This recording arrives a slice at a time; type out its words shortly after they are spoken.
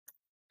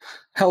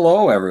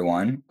Hello,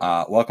 everyone.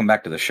 Welcome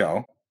back to the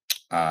show.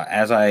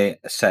 As I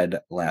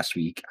said last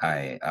week,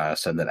 I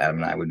said that Adam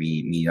and I would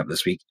be meeting up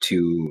this week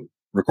to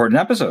record an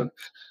episode.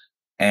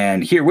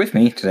 And here with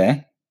me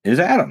today is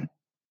Adam.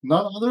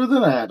 None other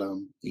than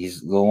Adam.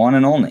 He's the one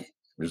and only.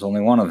 There's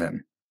only one of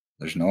him.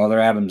 There's no other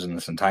Adams in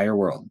this entire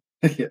world.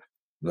 Yeah.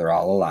 They're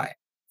all a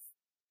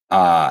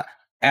lie.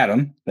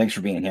 Adam, thanks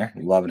for being here.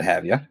 Love to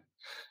have you.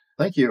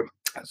 Thank you.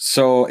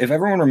 So, if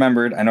everyone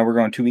remembered, I know we're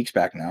going 2 weeks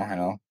back now. I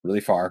know, really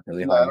far,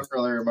 really I hard. don't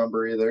really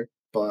remember either,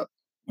 but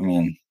I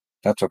mean,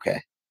 that's okay.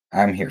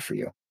 I'm here for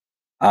you.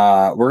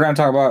 We're going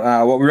to talk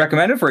about what we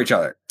recommended for each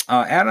other.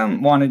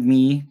 Adam wanted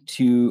me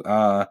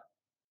to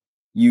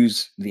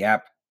use the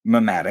app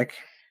Mematic.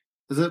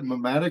 is it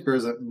Mematic or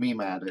is it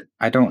Mematic?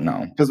 I don't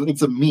know. Because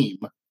it's a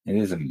meme. It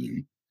is a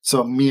meme.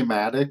 So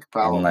Mematic,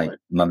 probably. And like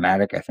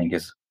Mematic, I think,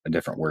 is a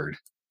different word.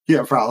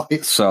 Yeah,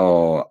 probably.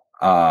 So,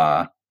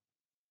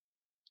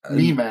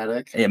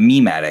 Mematic. Yeah,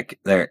 Mematic.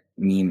 There,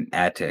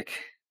 Mematic.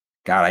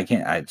 God, I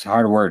can't. It's a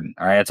hard word.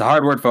 All right, it's a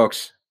hard word,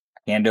 folks.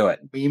 I can't do it.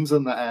 Memes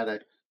in the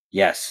attic.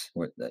 Yes,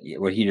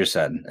 what he just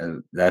said.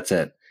 That's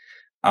it.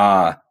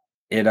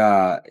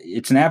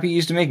 It's an app you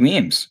use to make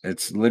memes.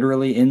 It's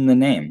literally in the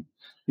name.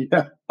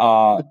 Yeah.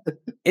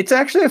 It's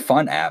actually a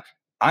fun app.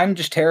 I'm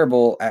just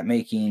terrible at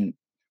making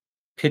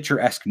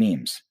picturesque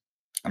memes.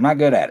 I'm not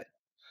good at it.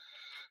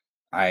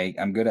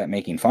 I'm good at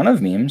making fun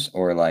of memes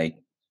or like,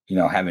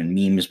 having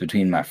memes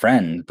between my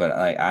friends, but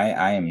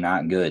I am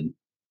not good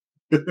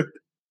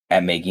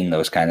at making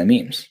those kind of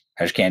memes.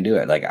 I just can't do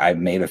it. Like I've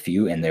made a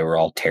few and they were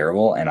all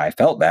terrible and I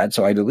felt bad,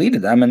 so I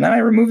deleted them and then I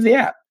removed the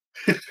app.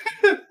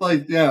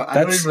 Like, yeah,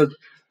 I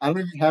don't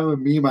even have a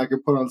meme I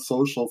could put on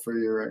social for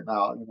you right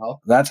now,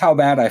 That's how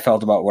bad I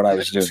felt about what I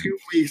was doing. 2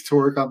 weeks to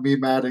work on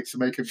Mematics to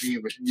make a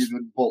meme, and you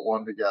didn't put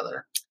one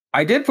together.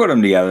 I did put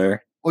them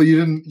together. Well, you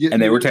didn't.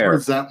 And they were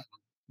terrible.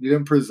 You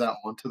didn't present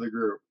one to the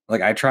group.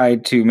 Like I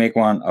tried to make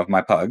one of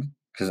my pug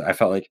because I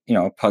felt like,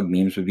 pug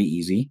memes would be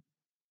easy.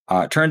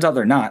 Turns out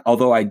they're not.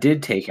 Although I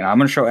did take, and I'm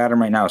going to show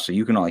Adam right now so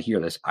you can all hear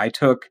this. I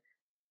took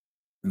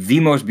the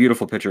most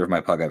beautiful picture of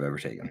my pug I've ever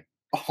taken.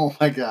 Oh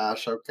my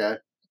gosh. Okay.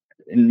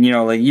 And,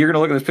 like you're going to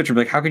look at this picture and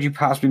be like, how could you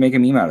possibly make a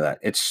meme out of that?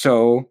 It's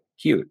so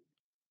cute.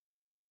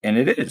 And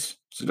it is.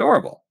 It's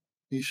adorable.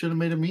 You should have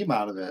made a meme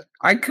out of it.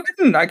 I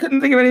couldn't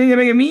think of anything to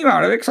make a meme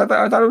out of it because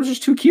I thought it was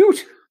just too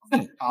cute.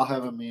 I'll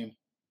have a meme.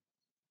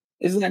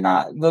 Isn't that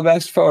not the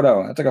best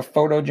photo? It's like a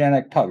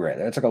photogenic pug right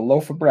there. It's like a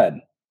loaf of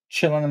bread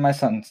chilling in my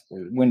son's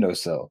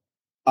windowsill.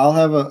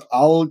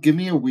 I'll give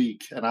me a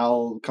week and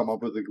I'll come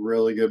up with a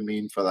really good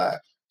meme for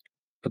that.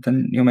 But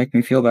then you'll make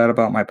me feel bad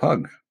about my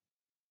pug.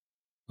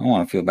 I don't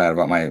want to feel bad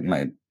about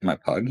my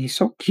pug. He's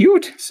so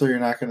cute. So you're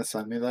not going to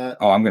send me that?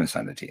 Oh, I'm going to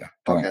send it to you.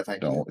 Okay,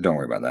 thank you. Don't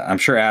worry about that. I'm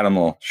sure Adam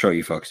will show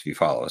you folks if you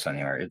follow us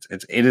anywhere.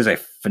 It is a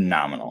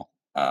phenomenal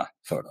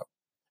photo.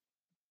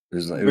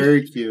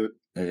 Very cute.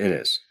 It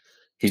is.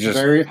 He's just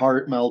very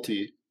heart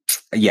melty.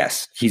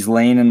 Yes, he's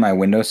laying in my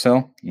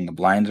windowsill, and the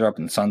blinds are up,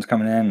 and the sun's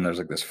coming in, and there's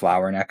like this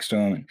flower next to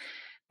him, and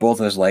both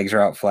of his legs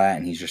are out flat,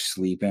 and he's just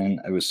sleeping.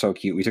 It was so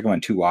cute. We took him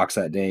on 2 walks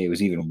that day. It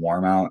was even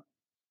warm out.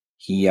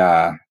 He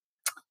it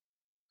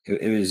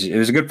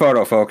was a good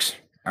photo, folks.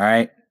 All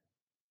right,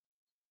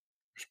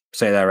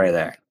 say that right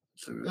there.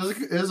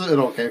 Is it an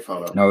okay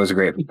photo? No, it was a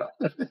great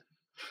photo.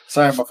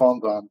 Sorry, my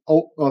phone's on.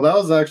 Oh, well, that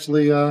was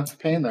actually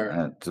pain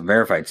there. It's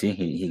verified. See,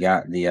 he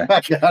got the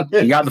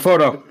he got the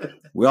photo.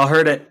 We all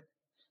heard it.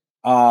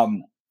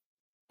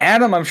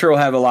 Adam, I'm sure will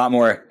have a lot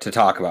more to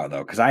talk about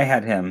though, because I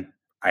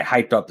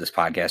hyped up this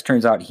podcast.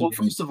 Turns out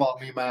first of all,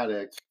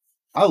 Mematic.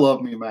 I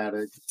love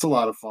Mematic. It's a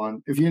lot of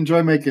fun. If you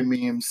enjoy making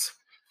memes,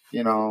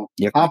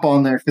 hop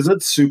on there because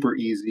it's super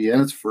easy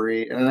and it's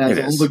free and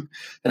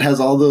it has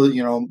all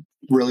the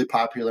really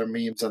popular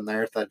memes in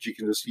there that you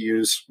can just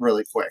use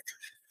really quick.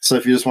 So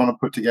if you just want to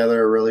put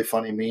together a really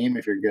funny meme,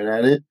 if you're good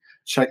at it,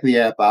 check the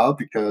app out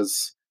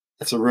because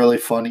it's a really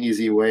fun,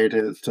 easy way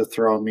to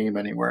throw a meme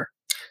anywhere.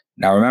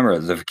 Now remember,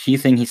 the key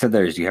thing he said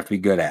there is you have to be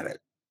good at it.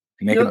 If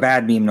you make a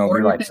bad meme,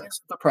 nobody likes it.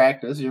 To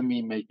practice your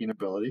meme making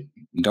ability.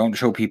 Don't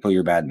show people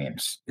your bad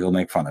memes. He'll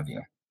make fun of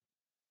you.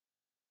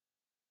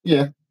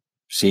 Yeah.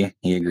 See,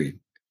 he agreed.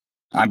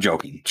 I'm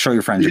joking. Show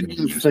your friends your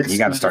memes. You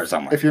got to start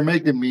somewhere. If you're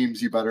making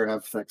memes, you better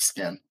have thick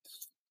skin.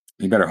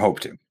 You better hope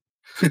to.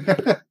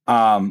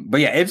 But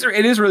yeah,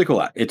 it is really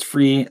cool. It's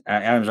free.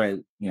 Adam's right.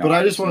 But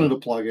I just wanted to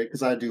plug it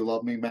because I do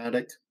love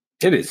Mematic.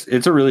 It is.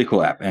 It's a really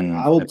cool app, and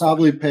I will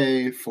probably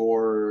pay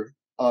for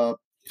a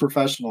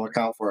professional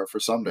account for it for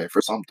someday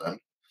for something.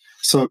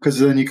 So, because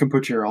then you can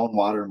put your own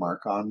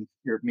watermark on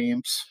your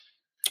memes,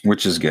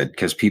 which is good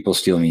because people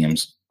steal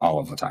memes all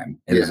of the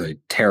time. It is a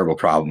terrible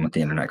problem with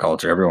the internet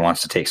culture. Everyone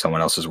wants to take someone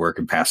else's work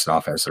and pass it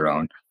off as their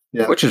own,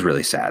 which is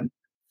really sad.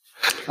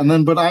 And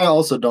then, but I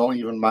also don't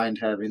even mind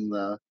having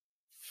the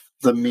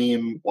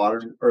meme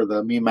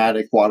the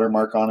Mematic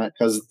watermark on it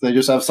because they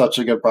just have such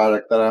a good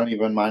product that I don't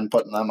even mind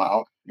putting them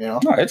out. No,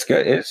 it's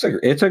good.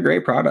 It's a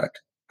great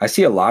product. I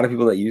see a lot of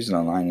people that use it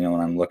online. When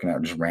I'm looking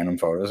at just random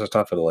photos and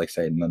stuff, it'll like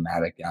say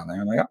Mematic down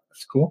there. I'm like, oh,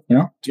 that's cool.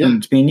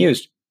 It's being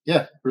used.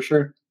 Yeah, for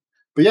sure.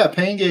 But yeah,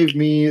 Payne gave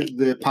me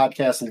the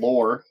podcast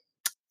Lore.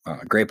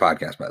 Great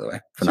podcast, by the way.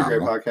 Phenomenal.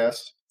 It's a great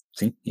podcast.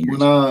 See,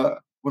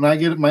 when I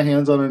get my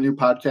hands on a new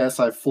podcast,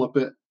 I flip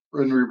it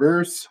in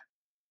reverse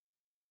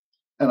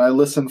and I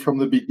listen from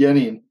the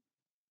beginning.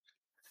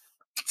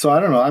 So I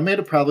don't know. I made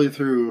it probably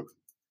through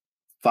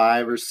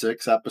 5 or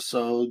 6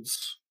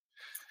 episodes,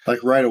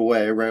 like right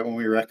away, right when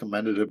we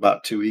recommended it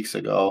about 2 weeks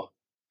ago.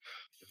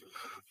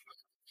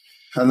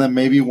 And then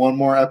maybe one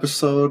more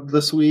episode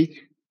this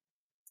week.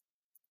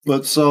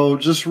 But so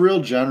just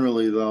real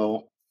generally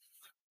though,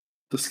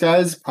 this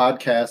guy's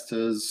podcast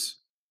is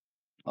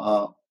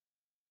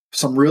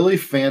some really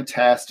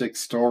fantastic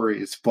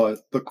stories. But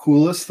the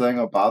coolest thing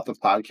about the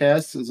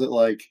podcast is it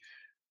like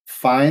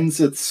finds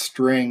its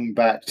string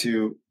back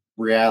to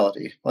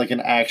reality, like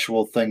an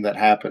actual thing that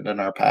happened in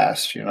our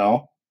past, you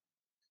know?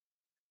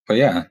 But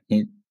yeah,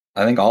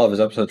 I think all of his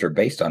episodes are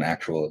based on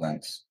actual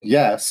events.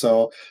 Yeah,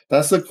 so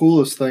that's the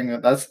coolest thing.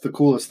 That's the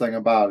coolest thing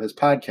about his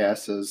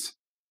podcast is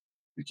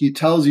he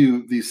tells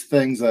you these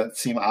things that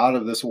seem out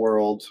of this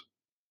world,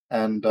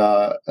 and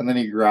then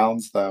he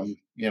grounds them,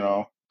 you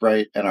know,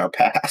 right in our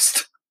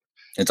past.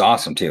 It's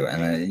awesome too,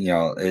 and you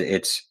know,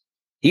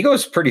 he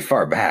goes pretty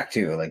far back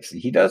too. Like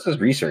he does his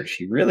research.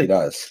 He really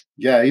does.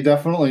 Yeah, he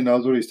definitely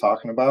knows what he's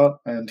talking about,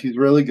 and he's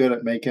really good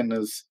at making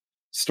his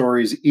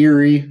stories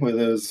eerie with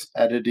his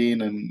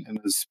editing and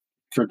his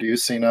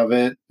producing of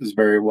it is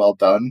very well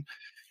done,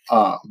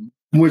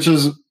 which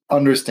is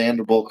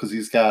understandable because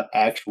he's got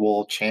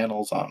actual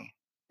channels on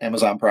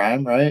Amazon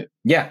Prime, right?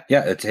 Yeah,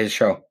 it's his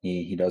show.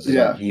 He does his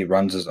own, he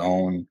runs his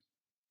own.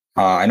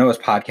 I know his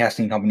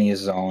podcasting company is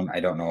his own. I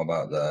don't know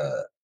about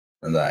the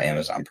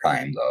Amazon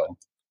Prime though,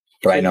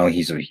 but I know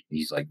he's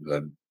like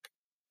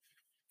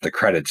the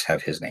credits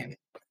have his name.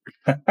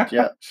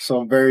 Yeah,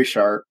 so very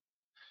sharp.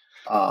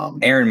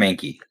 Aaron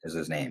Mahnke is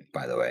his name,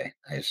 by the way.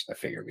 I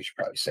figured we should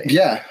probably say.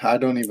 Yeah, I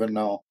don't even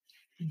know.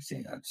 He's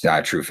not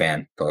a true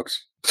fan,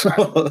 folks.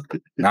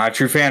 Not a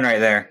true fan right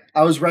there.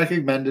 I was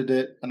recommended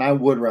it, and I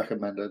would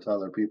recommend it to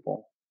other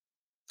people.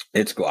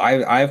 It's cool.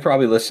 I've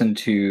probably listened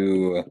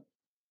to.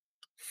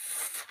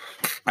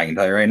 I can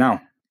tell you right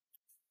now.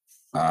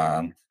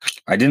 I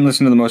didn't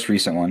listen to the most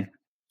recent one.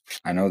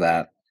 I know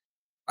that.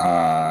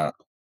 But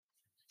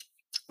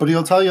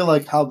he'll tell you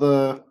like how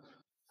the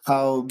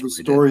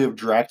story of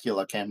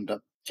Dracula came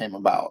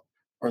about,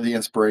 or the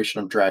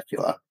inspiration of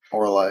Dracula,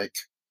 or like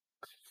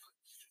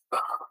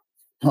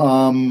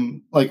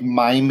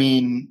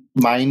mining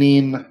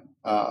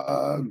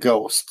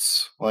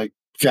ghosts, like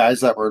guys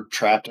that were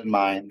trapped in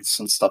mines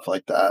and stuff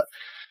like that.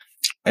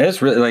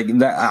 It's really like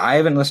that. I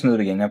haven't listened to the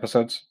beginning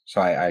episodes,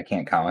 so I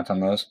can't comment on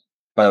those.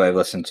 By the way, I've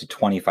listened to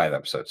 25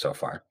 episodes so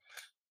far.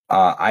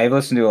 I've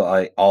listened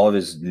to all of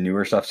his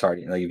newer stuff.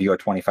 Sorry, like if you go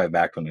 25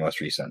 back from the most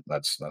recent,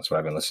 that's what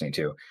I've been listening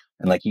to.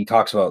 And like he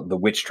talks about the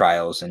witch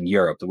trials in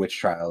Europe, the witch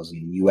trials in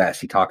the U.S.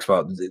 He talks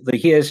about like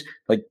he has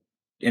like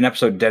an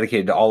episode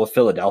dedicated to all of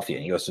Philadelphia,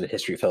 and he goes to the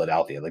history of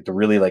Philadelphia, like the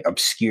really like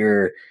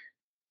obscure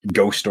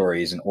ghost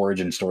stories and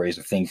origin stories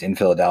of things in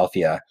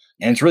Philadelphia.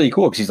 And it's really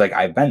cool because he's like,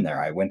 I've been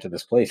there. I went to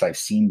this place. I've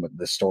seen what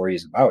the story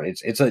is about.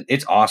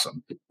 It's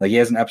awesome. Like he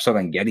has an episode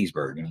on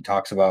Gettysburg, and he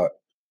talks about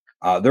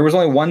there was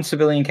only one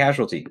civilian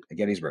casualty at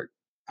Gettysburg.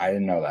 I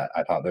didn't know that.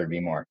 I thought there'd be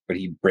more, but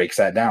he breaks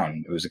that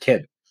down. It was a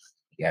kid.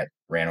 He got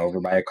ran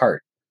over by a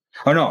cart.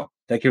 Oh no,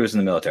 that kid was in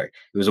the military.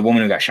 It was a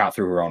woman who got shot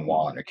through her own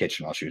wall in her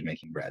kitchen while she was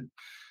making bread.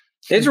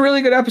 It's a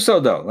really good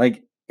episode though.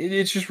 Like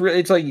it's just really,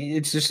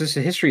 it's just this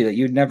history that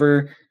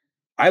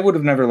I would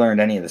have never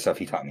learned any of the stuff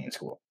he taught me in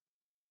school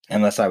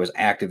unless I was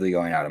actively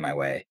going out of my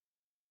way.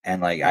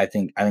 And like I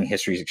think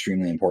history is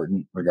extremely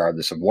important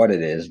regardless of what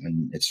it is,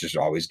 and it's just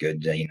always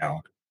good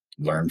to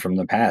learn from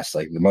the past.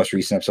 Like the most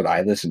recent episode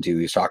I listened to,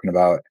 he was talking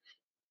about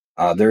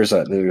there's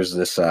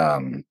this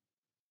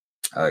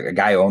a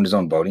guy who owned his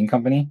own boating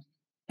company,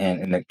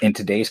 and in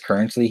today's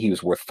currency, he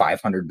was worth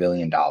 $500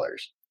 billion.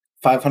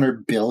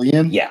 500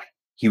 billion? Yeah,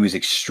 he was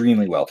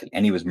extremely wealthy,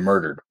 and he was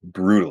murdered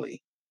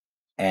brutally.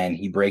 And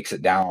he breaks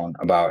it down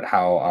about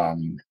how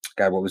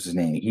God, what was his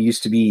name? He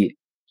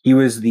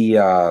was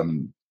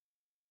the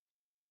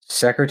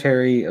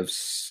Secretary of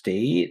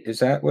State. Is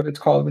that what it's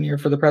called when you're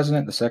for the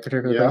president? The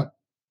Secretary of State?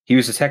 He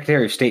was the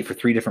Secretary of State for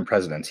 3 different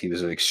presidents. He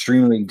was an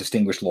extremely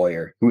distinguished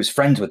lawyer who was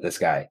friends with this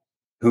guy,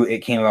 who it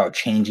came about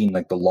changing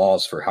like the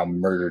laws for how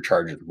murder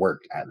charges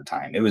worked at the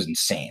time. It was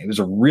insane. It was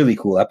a really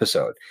cool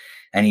episode.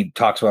 And he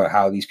talks about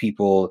how these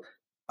people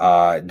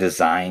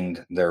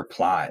designed their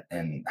plot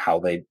and how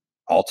they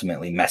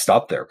ultimately messed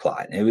up their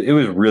plot. It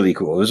was really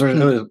cool. It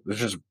was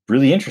just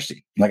really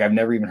interesting. Like I've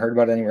never even heard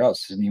about it anywhere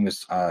else. His name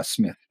was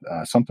Smith,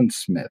 something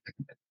Smith.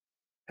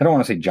 I don't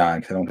want to say John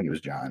because I don't think it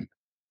was John.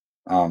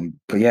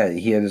 But yeah,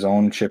 he had his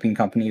own shipping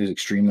company. He was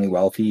extremely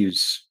wealthy.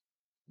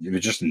 It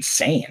was just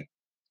insane.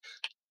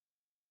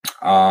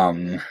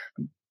 Yeah,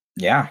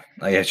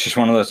 like it's just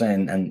one of those,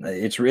 and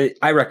it's really,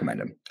 I recommend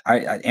him.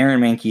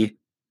 Aaron Mahnke.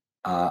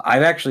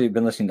 I've actually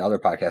been listening to other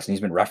podcasts, and he's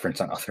been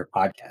referenced on other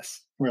podcasts.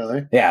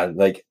 Really? Yeah,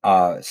 like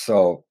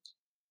so.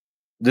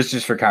 This is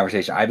just for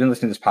conversation. I've been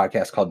listening to this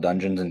podcast called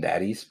Dungeons and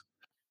Daddies.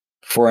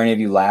 For any of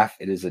you laugh,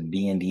 it is a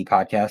D&D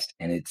podcast,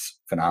 and it's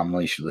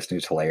phenomenal. You should listen to it.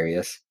 It's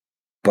hilarious.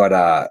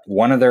 But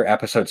one of their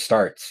episodes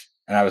starts,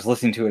 and I was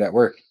listening to it at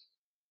work,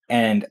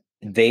 and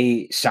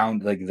they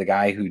sound like the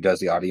guy who does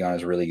the audio on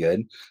is really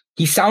good.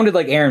 He sounded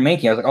like Aaron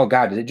Mahnke. I was like, oh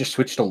God, did it just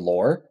switch to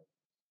lore?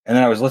 And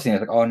then I was listening. I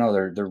was like, oh no,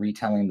 they're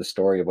retelling the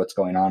story of what's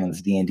going on in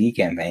this D&D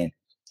campaign.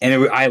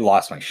 And I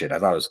lost my shit. I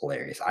thought it was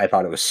hilarious. I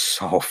thought it was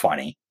so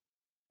funny.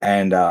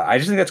 And I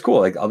just think that's cool.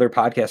 Like other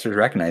podcasters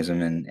recognize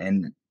him.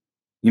 And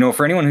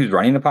for anyone who's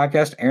running the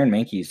podcast, Aaron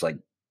Mahnke's like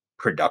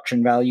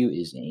production value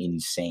is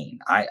insane.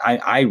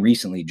 I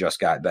recently just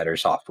got better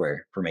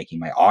software for making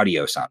my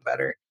audio sound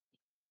better.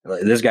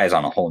 This guy's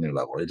on a whole new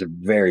level. It's a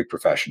very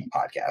professional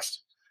podcast.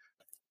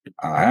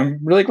 I'm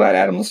really glad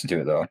Adam listened to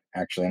it, though,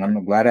 actually, and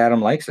I'm glad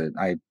Adam likes it.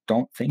 I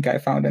don't think I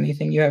found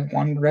anything you have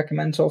wanted to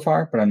recommend so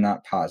far, but I'm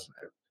not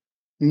positive.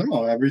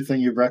 No,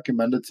 everything you've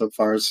recommended so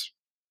far is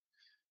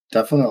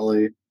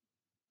definitely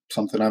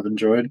something I've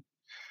enjoyed.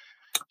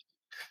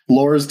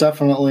 Lore is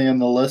definitely in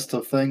the list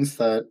of things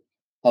that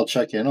I'll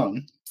check in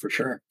on, for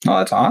sure. Oh,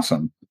 that's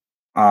awesome.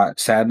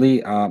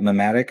 Sadly,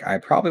 Memetic, I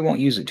probably won't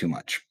use it too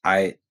much.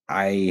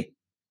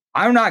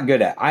 I'm not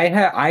good at.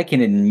 I can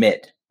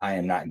admit I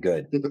am not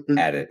good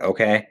at it.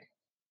 Okay,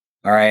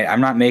 all right.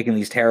 I'm not making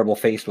these terrible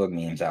Facebook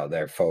memes out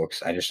there,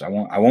 folks. I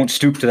won't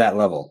stoop to that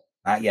level.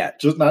 Not yet.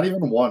 Just not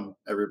even one.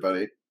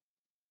 Everybody.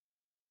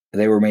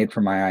 They were made for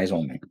my eyes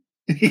only,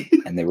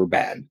 and they were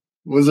bad.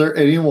 Was there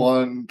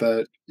anyone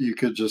that you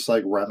could just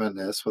like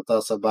reminisce with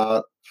us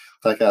about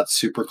that got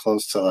super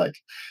close to like?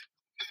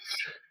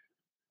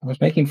 I was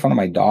making fun of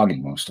my dog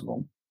in most of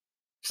them.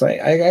 It's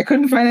like I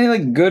couldn't find any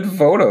like good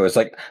photos.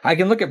 Like I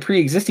can look at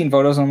pre-existing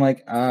photos and I'm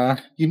like,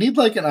 you need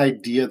like an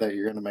idea that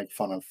you're gonna make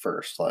fun of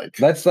first. Like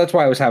that's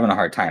why I was having a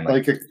hard time.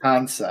 Like a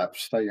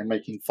concept that you're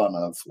making fun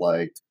of,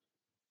 like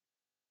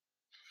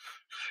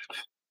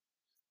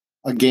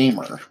a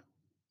gamer.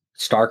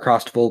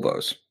 Star-crossed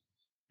Volvos.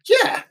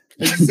 Yeah,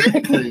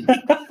 exactly.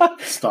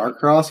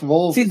 Star-crossed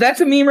Volvos. See,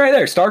 that's a meme right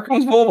there.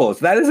 Star-crossed Volvos.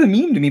 That is a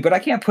meme to me, but I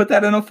can't put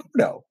that in a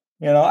photo.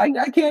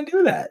 I can't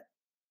do that.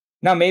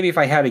 Now, maybe if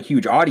I had a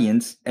huge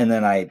audience and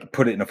then I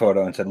put it in a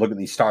photo and said, look at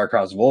these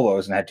star-crossed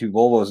Volvos, and had two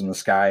Volvos in the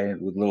sky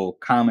with little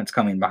comets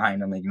coming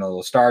behind them, making a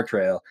little star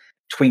trail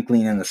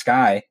twinkling in the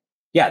sky.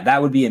 Yeah,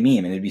 that would be a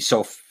meme and it'd be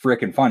so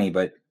freaking funny.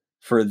 But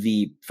for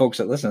the folks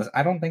that listen to this,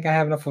 I don't think I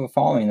have enough of a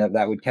following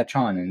that would catch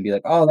on and be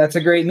like, oh, that's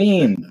a great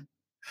meme.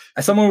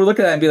 Someone would look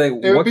at that and be like,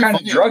 what kind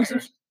of drugs?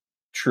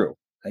 True.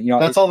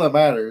 That's all that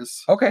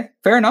matters. Okay,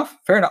 fair enough.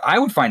 I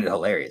would find it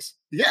hilarious.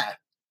 Yeah.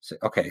 So,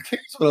 okay. Who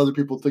cares what other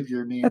people think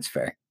you're a meme? That's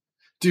fair.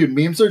 Dude,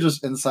 memes are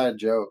just inside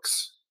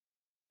jokes.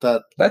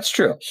 That's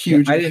true.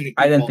 Huge. I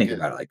didn't think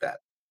about it like that.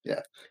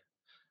 Yeah.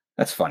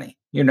 That's funny.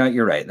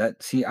 You're right.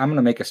 I'm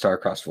gonna make a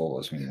star-crossed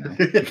Volvos meme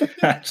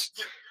now.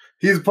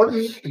 He's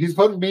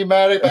putting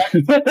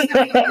Meme-matic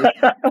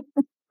back.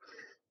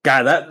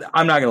 God,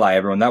 I'm not gonna lie,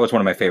 everyone. That was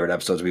one of my favorite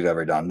episodes we've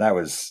ever done. That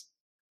was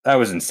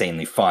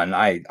insanely fun.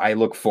 I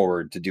look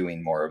forward to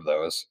doing more of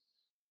those.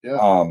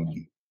 Yeah.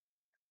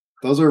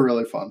 Those are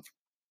really fun.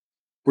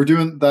 We're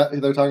doing that.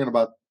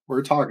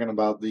 We're talking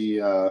about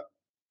the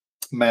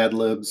Mad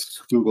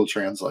Libs Google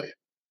Translate.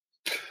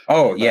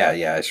 Oh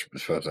yeah. I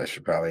suppose I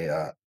should probably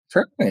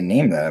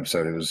name that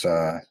episode. It was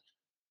I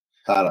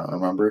don't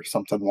remember,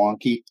 something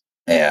wonky.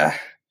 Yeah.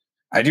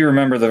 I do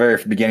remember the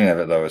very beginning of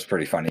it though. It was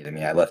pretty funny to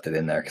me. I left it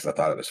in there because I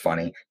thought it was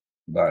funny.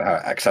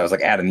 But because I was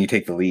like, Adam, you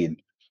take the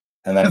lead.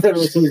 And then it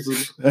was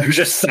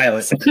just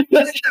silent.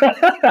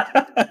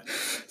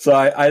 So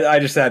I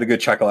just had a good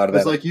chuckle out of that.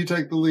 It's like, you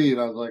take the lead.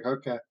 I was like,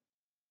 okay.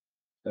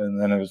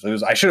 And then it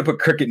was I should have put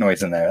cricket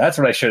noise in there. That's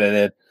what I should have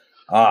did.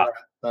 That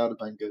would have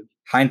been good.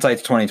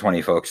 Hindsight's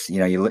 2020, folks.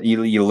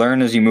 You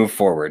learn as you move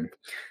forward.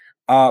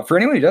 For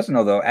anyone who doesn't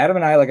know, though, Adam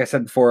and I, like I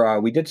said before,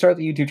 we did start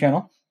the YouTube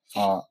channel.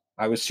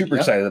 I was super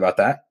excited about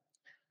that.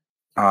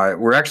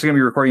 We're actually going to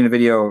be recording a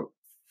video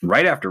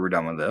right after we're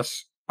done with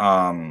this.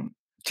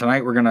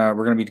 Tonight we're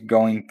gonna be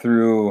going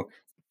through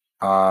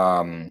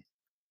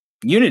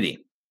Unity.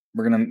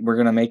 We're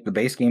gonna make the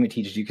base game it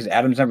teaches you, because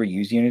Adam's never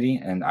used Unity,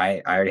 and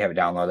I already have it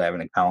downloaded. I have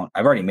an account.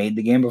 I've already made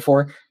the game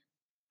before,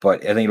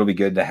 but I think it'll be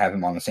good to have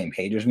him on the same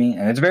page as me.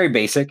 And it's very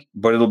basic,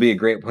 but it'll be a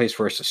great place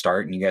for us to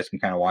start, and you guys can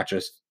kind of watch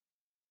us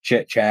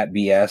chit chat,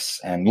 BS,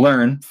 and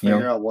learn.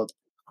 Figure out what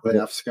the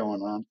F's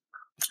going on.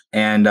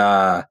 And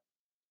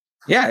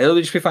yeah, it'll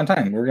just be a fun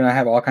time. We're gonna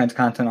have all kinds of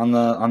content on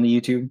the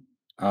YouTube.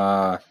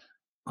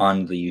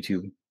 On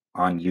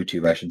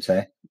YouTube, I should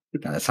say.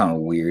 God, that sounded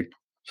weird.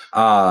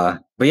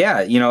 But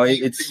yeah,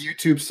 it's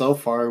YouTube so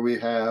far. We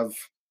have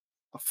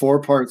a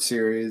 4-part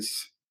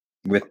series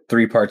with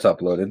 3 parts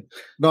uploaded.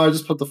 No, I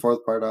just put the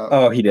 4th part up.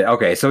 Oh, he did.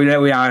 Okay, so we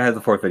now have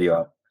the 4th video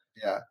up.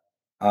 Yeah,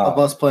 of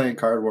us playing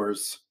Card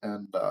Wars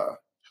and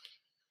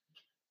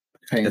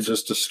Pain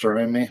just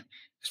destroying me.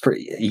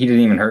 He didn't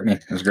even hurt me.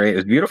 It was great. It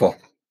was beautiful.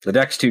 The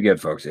deck's too good,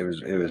 folks. It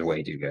was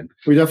way too good.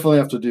 We definitely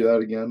have to do that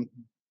again.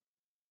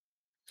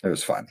 It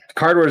was fun.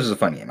 Card Wars is a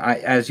fun game.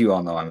 As you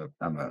all know,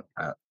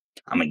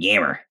 I'm a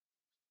gamer.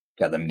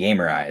 Got them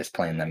gamer eyes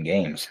playing them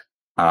games.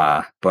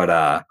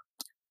 But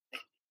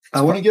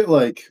I want to get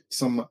like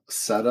some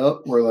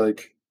setup where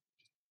like,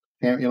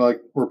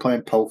 like we're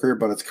playing poker,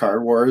 but it's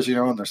Card Wars,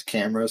 and there's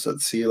cameras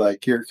that see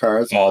like your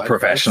cards all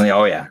professionally.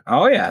 Oh yeah,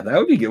 that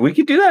would be good. We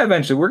could do that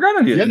eventually. We're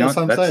gonna do that. That's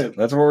what I'm saying.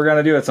 That's what we're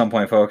gonna do at some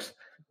point, folks.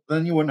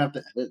 Then you wouldn't have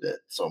to edit it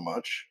so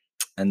much.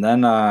 And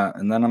then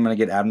I'm gonna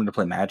get Adam to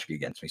play Magic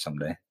against me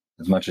someday,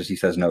 as much as he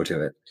says no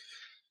to it.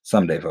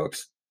 Someday,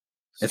 folks.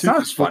 It's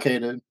not as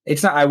fun.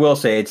 It's not. I will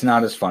say it's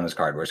not as fun as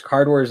Card Wars.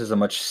 Card Wars is a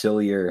much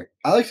sillier.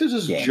 I like to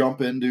just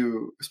jump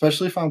into,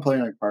 especially if I'm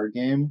playing a card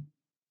game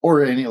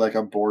or any like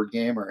a board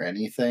game or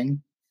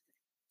anything.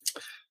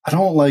 I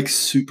don't like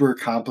super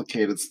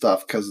complicated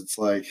stuff because it's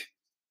like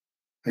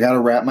I got to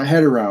wrap my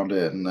head around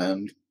it, and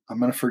then I'm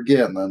gonna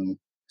forget, and then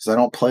because I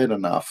don't play it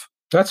enough.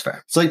 That's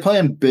fair. It's like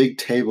playing big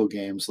table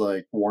games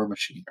like War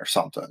Machine or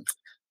something.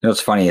 You know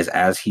what's funny is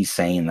as he's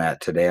saying that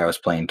today, I was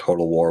playing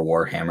Total War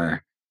Warhammer.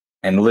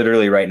 And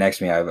literally right next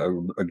to me, I have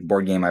a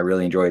board game I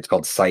really enjoy. It's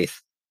called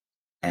Scythe.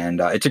 And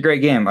it's a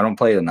great game. I don't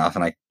play it enough,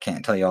 and I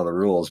can't tell you all the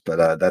rules,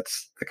 but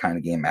that's the kind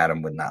of game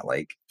Adam would not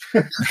like.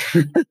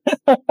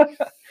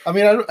 I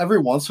mean, every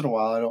once in a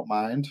while, I don't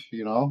mind,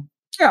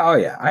 Yeah, oh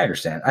yeah, I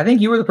understand. I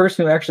think you were the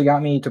person who actually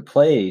got me to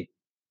play.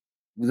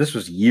 This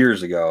was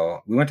years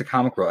ago. We went to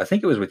Comic World. I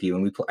think it was with you,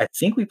 and I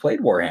think we played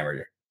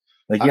Warhammer.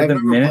 Like you had the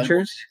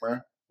miniatures.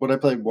 What I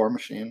played War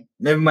Machine.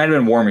 It might have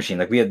been War Machine.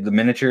 Like we had the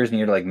miniatures, and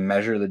you had to like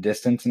measure the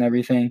distance and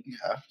everything.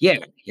 Yeah.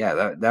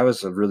 That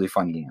was a really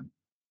fun game.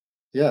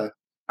 Yeah.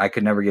 I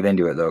could never get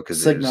into it though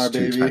because it was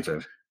too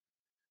expensive.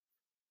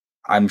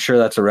 I'm sure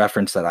that's a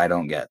reference that I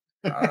don't get.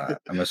 I'm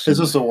assuming it's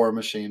just a War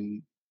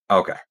Machine.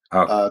 Okay.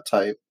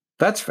 Type.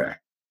 That's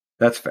fair.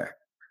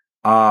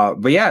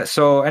 But yeah.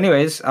 So,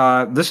 anyways,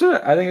 I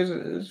think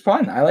it was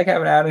fun. I like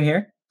having Adam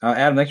here.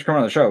 Adam, thanks for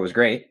coming on the show. It was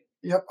great.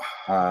 Yep.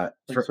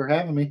 Thanks for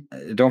having me.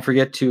 Don't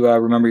forget to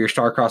remember your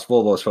Starcross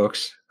Volvos,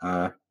 folks.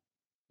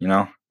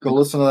 Go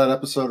listen to that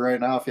episode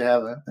right now if you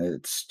haven't.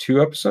 It's 2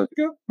 episodes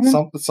ago.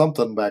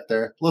 Something back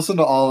there. Listen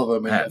to all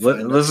of them.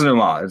 Listen to them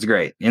all. It's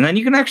great. And then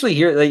you can actually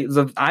hear.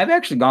 I've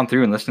actually gone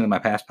through and listened to my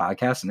past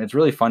podcasts, and it's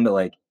really fun to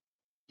like.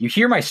 You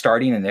hear my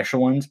starting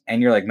initial ones,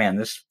 and you're like, "Man,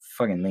 this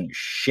fucking thing is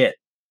shit."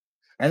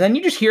 And then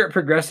you just hear it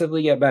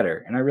progressively get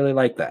better, and I really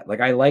like that. Like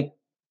I like.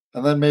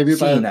 And then maybe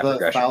by the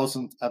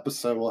 1000th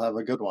episode, we'll have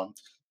a good one.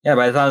 Yeah,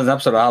 by the 1000th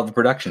episode, I'll have the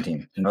production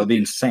team. It'll be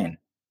insane.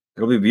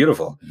 It'll be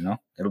beautiful.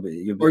 It'll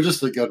be. Or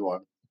just a good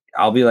one.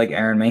 I'll be like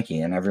Aaron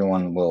Mahnke, and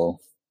everyone will.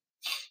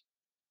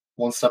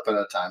 One step at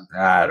a time.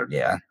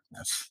 Yeah,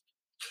 it's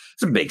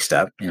a big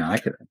step.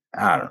 I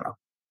don't know.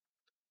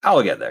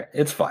 I'll get there.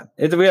 It's fun.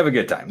 We have a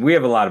good time. I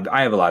have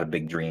a lot of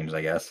big dreams,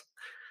 I guess.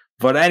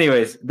 But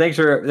anyways, thanks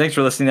for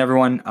listening,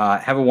 everyone.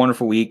 Have a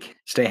wonderful week.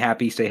 Stay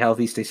happy, stay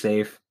healthy, stay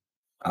safe.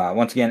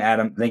 Once again,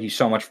 Adam, thank you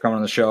so much for coming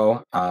on the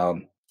show.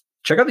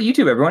 Check out the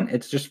YouTube, everyone.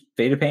 It's just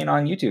Faded Pain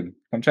on YouTube.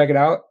 Come check it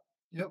out.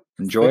 Yep.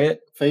 Enjoy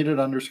it.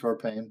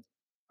 Faded_pain.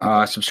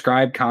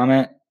 Subscribe,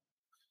 comment,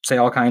 say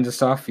all kinds of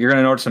stuff. You're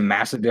going to notice a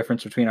massive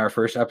difference between our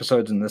first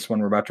episodes and this one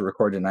we're about to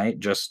record tonight.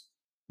 Just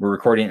we're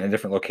recording in a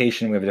different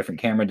location. We have a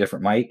different camera,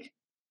 different mic.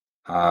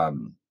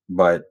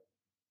 But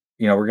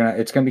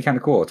it's going to be kind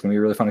of cool. It's going to be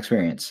a really fun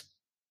experience.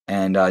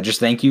 And just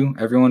thank you,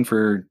 everyone,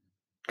 for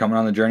coming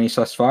on the journey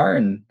thus far,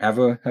 and have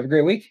a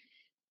great week.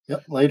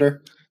 Yep.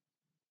 Later.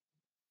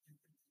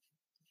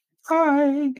 Bye.